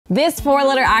This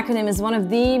four-letter acronym is one of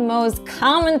the most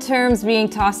common terms being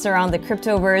tossed around the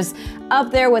Cryptoverse,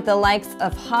 up there with the likes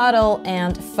of HODL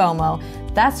and FOMO.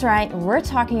 That's right, we're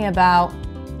talking about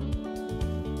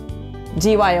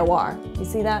DYOR. You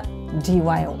see that?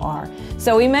 DYOR.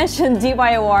 So we mentioned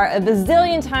DYOR a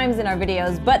bazillion times in our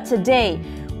videos, but today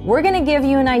we're gonna give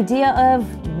you an idea of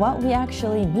what we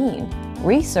actually mean.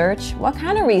 Research? What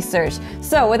kind of research?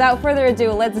 So without further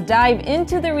ado, let's dive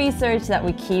into the research that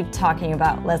we keep talking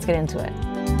about. Let's get into it.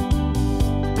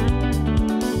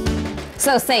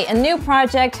 So say a new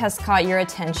project has caught your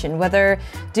attention, whether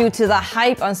due to the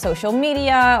hype on social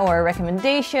media or a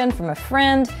recommendation from a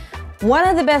friend. One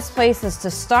of the best places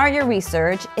to start your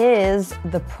research is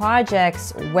the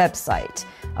project's website.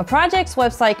 A project's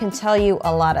website can tell you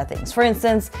a lot of things. For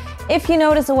instance, if you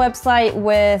notice a website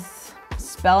with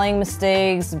spelling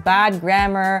mistakes, bad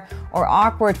grammar, or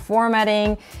awkward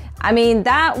formatting,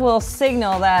 that will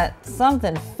signal that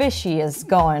something fishy is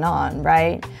going on,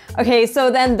 right? Okay,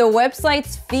 so then the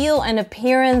website's feel and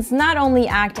appearance not only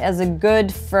act as a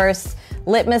good first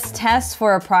litmus test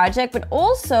for a project, but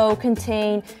also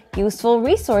contain useful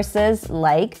resources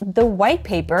like the white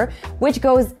paper, which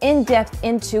goes in depth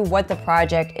into what the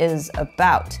project is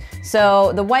about.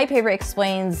 So the white paper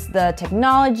explains the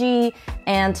technology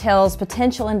and tells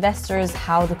potential investors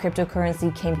how the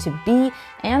cryptocurrency came to be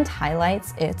and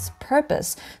highlights its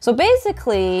purpose. So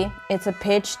basically, it's a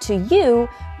pitch to you,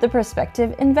 the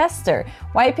prospective investor.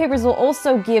 White papers will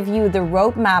also give you the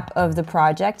roadmap of the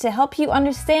project to help you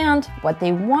understand what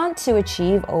they want to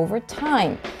achieve over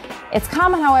time. It's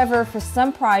common, however, for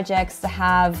some projects to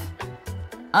have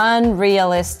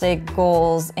unrealistic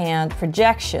goals and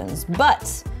projections,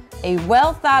 but a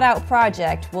well thought out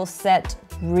project will set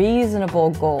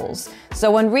reasonable goals.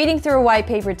 So when reading through a white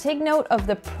paper, take note of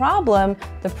the problem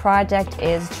the project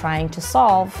is trying to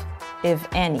solve, if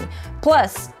any.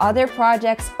 Plus, are there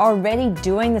projects already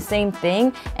doing the same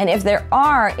thing? And if there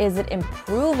are, is it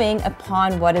improving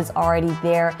upon what is already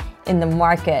there in the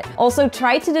market? Also,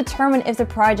 try to determine if the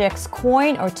project's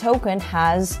coin or token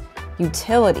has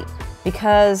utility,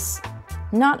 because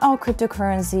not all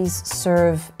cryptocurrencies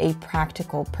serve a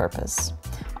practical purpose.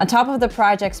 On top of the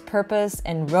project's purpose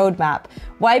and roadmap,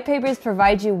 white papers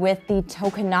provide you with the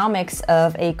tokenomics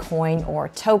of a coin or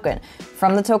token.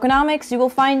 From the tokenomics, you will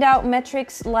find out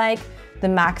metrics like the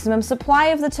maximum supply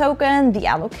of the token, the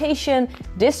allocation,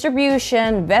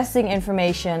 distribution, vesting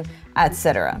information,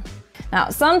 etc. Now,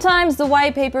 sometimes the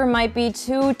white paper might be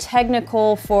too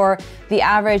technical for the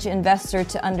average investor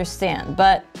to understand,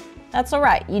 but that's all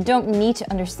right. You don't need to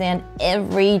understand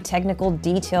every technical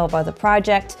detail about the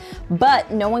project, but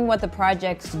knowing what the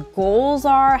project's goals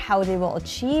are, how they will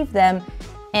achieve them,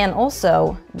 and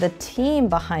also the team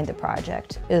behind the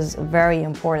project is very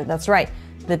important. That's right,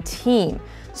 the team.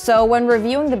 So when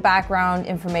reviewing the background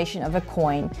information of a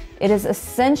coin, it is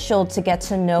essential to get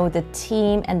to know the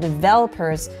team and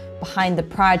developers behind the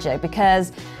project,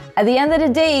 because at the end of the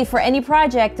day, for any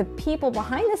project, the people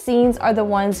behind the scenes are the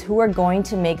ones who are going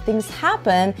to make things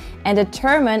happen and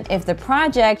determine if the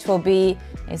project will be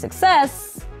a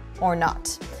success or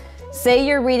not. Say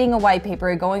you're reading a white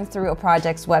paper, going through a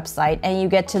project's website, and you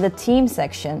get to the team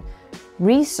section.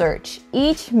 Research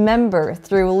each member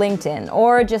through LinkedIn,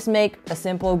 or just make a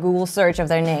simple Google search of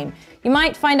their name. You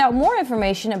might find out more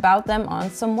information about them on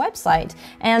some website,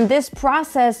 and this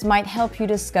process might help you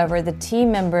discover the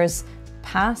team members'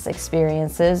 past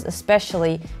experiences,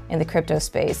 especially in the crypto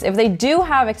space. If they do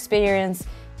have experience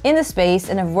in the space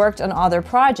and have worked on other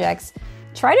projects,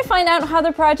 try to find out how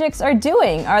the projects are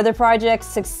doing. Are the projects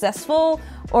successful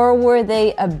or were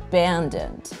they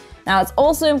abandoned? Now, it's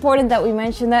also important that we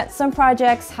mention that some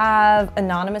projects have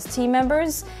anonymous team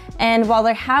members, and while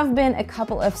there have been a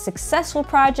couple of successful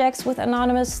projects with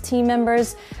anonymous team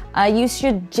members, you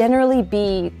should generally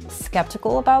be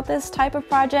skeptical about this type of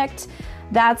project.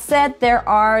 That said, there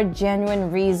are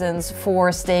genuine reasons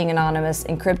for staying anonymous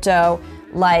in crypto,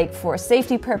 like for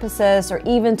safety purposes or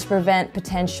even to prevent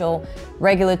potential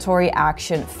regulatory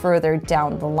action further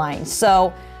down the line.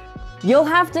 So you'll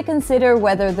have to consider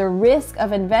whether the risk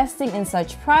of investing in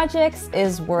such projects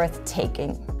is worth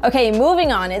taking. Okay,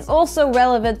 moving on, it's also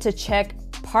relevant to check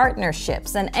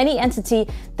partnerships and any entity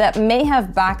that may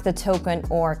have backed the token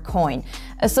or coin.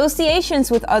 Associations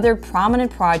with other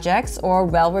prominent projects or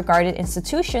well-regarded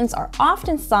institutions are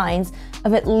often signs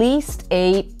of at least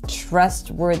a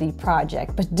trustworthy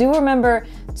project, but do remember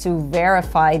to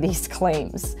verify these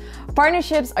claims.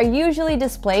 Partnerships are usually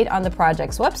displayed on the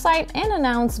project's website and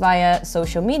announced via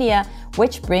social media,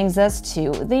 which brings us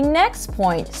to the next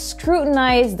point: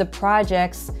 scrutinize the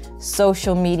project's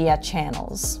social media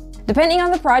channels. Depending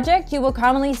on the project, you will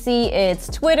commonly see its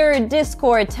Twitter,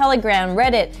 Discord, Telegram,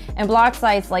 Reddit, and blog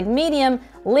sites like Medium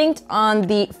linked on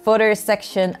the footer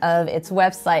section of its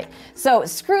website. So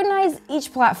scrutinize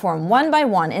each platform one by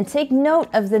one and take note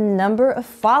of the number of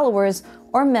followers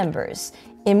or members.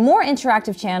 In more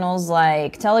interactive channels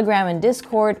like Telegram and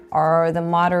Discord, are the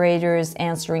moderators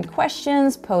answering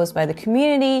questions posed by the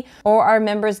community, or are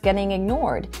members getting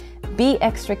ignored? Be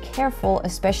extra careful,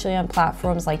 especially on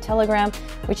platforms like Telegram,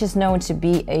 which is known to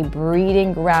be a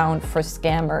breeding ground for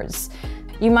scammers.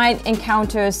 You might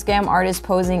encounter scam artists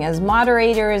posing as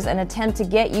moderators and attempt to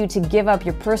get you to give up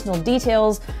your personal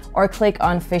details or click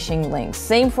on phishing links.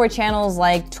 Same for channels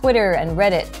like Twitter and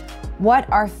Reddit. What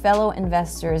are fellow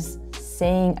investors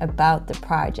saying about the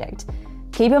project?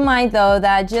 Keep in mind though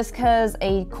that just because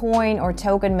a coin or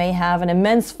token may have an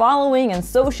immense following and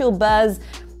social buzz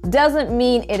doesn't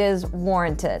mean it is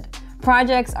warranted.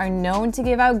 Projects are known to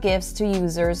give out gifts to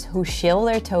users who shill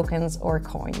their tokens or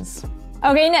coins.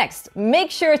 Okay, next,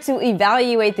 make sure to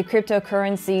evaluate the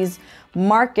cryptocurrency's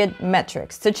market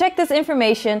metrics. To check this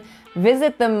information,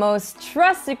 visit the most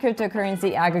trusted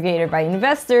cryptocurrency aggregator by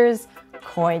investors,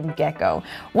 CoinGecko.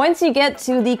 Once you get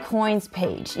to the coins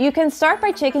page, you can start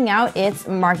by checking out its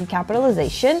market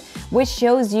capitalization, which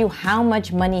shows you how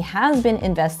much money has been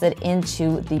invested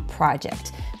into the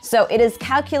project. So it is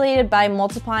calculated by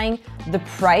multiplying the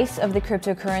price of the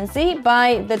cryptocurrency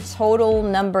by the total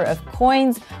number of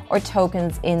coins or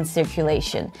tokens in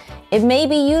circulation. It may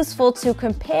be useful to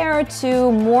compare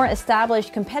to more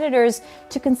established competitors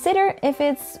to consider if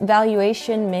its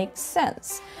valuation makes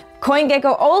sense.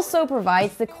 CoinGecko also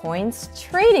provides the coin's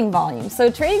trading volume.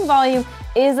 So trading volume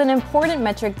is an important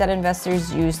metric that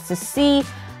investors use to see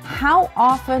how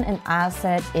often an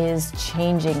asset is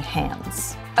changing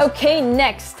hands. Okay,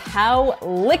 next, how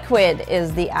liquid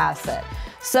is the asset?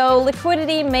 So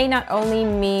liquidity may not only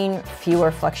mean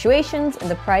fewer fluctuations in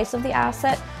the price of the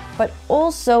asset, but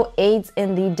also aids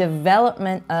in the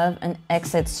development of an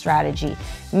exit strategy,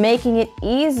 making it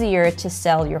easier to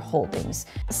sell your holdings.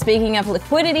 Speaking of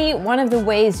liquidity, one of the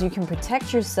ways you can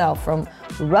protect yourself from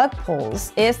rug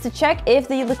pulls is to check if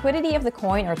the liquidity of the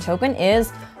coin or token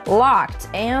is locked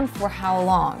and for how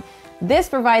long. This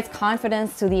provides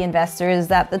confidence to the investors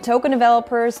that the token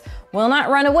developers will not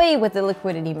run away with the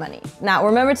liquidity money. Now,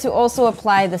 remember to also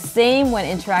apply the same when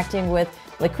interacting with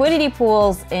liquidity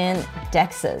pools in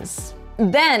DEXs.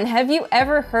 Then, have you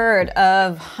ever heard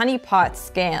of honeypot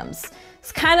scams?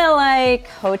 It's kind of like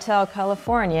Hotel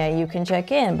California. You can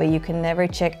check in, but you can never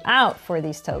check out for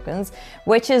these tokens,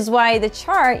 which is why the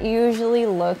chart usually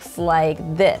looks like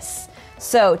this.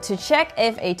 So to check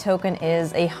if a token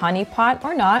is a honeypot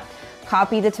or not,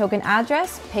 copy the token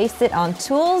address, paste it on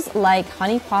tools like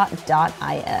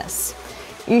honeypot.is.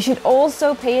 You should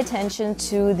also pay attention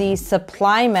to the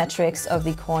supply metrics of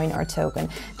the coin or token.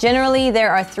 Generally,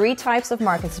 there are 3 types of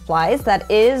market supplies. That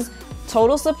is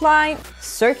total supply,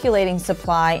 circulating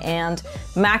supply, and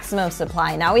maximum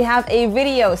supply. Now we have a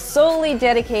video solely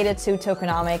dedicated to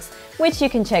tokenomics, which you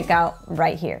can check out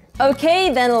right here. Okay,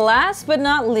 then last but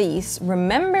not least,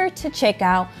 remember to check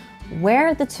out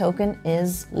where the token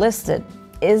is listed.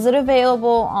 Is it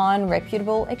available on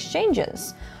reputable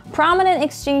exchanges? Prominent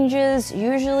exchanges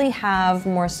usually have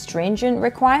more stringent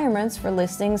requirements for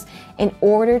listings in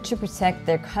order to protect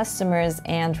their customers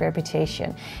and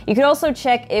reputation. You could also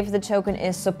check if the token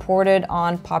is supported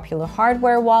on popular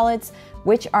hardware wallets,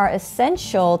 which are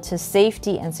essential to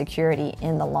safety and security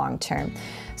in the long term.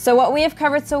 So what we have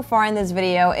covered so far in this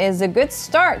video is a good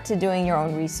start to doing your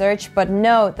own research, but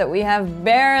note that we have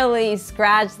barely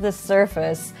scratched the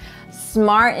surface.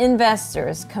 Smart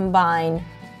investors combine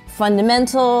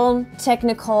fundamental,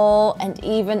 technical, and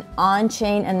even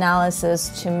on-chain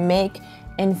analysis to make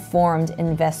informed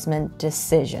investment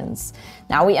decisions.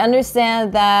 Now, we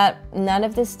understand that none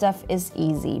of this stuff is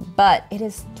easy, but it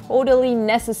is totally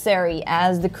necessary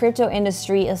as the crypto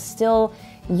industry is still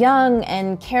young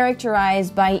and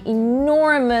characterized by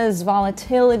enormous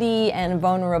volatility and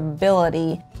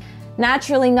vulnerability.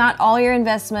 Naturally, not all your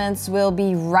investments will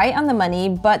be right on the money,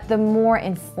 but the more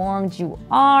informed you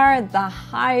are, the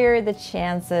higher the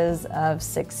chances of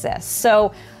success.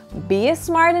 So be a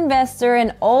smart investor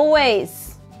and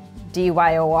always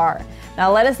DYOR.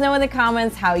 Now let us know in the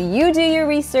comments how you do your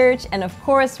research, and of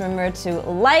course remember to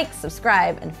like,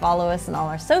 subscribe, and follow us on all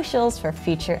our socials for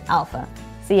future alpha.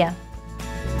 See ya!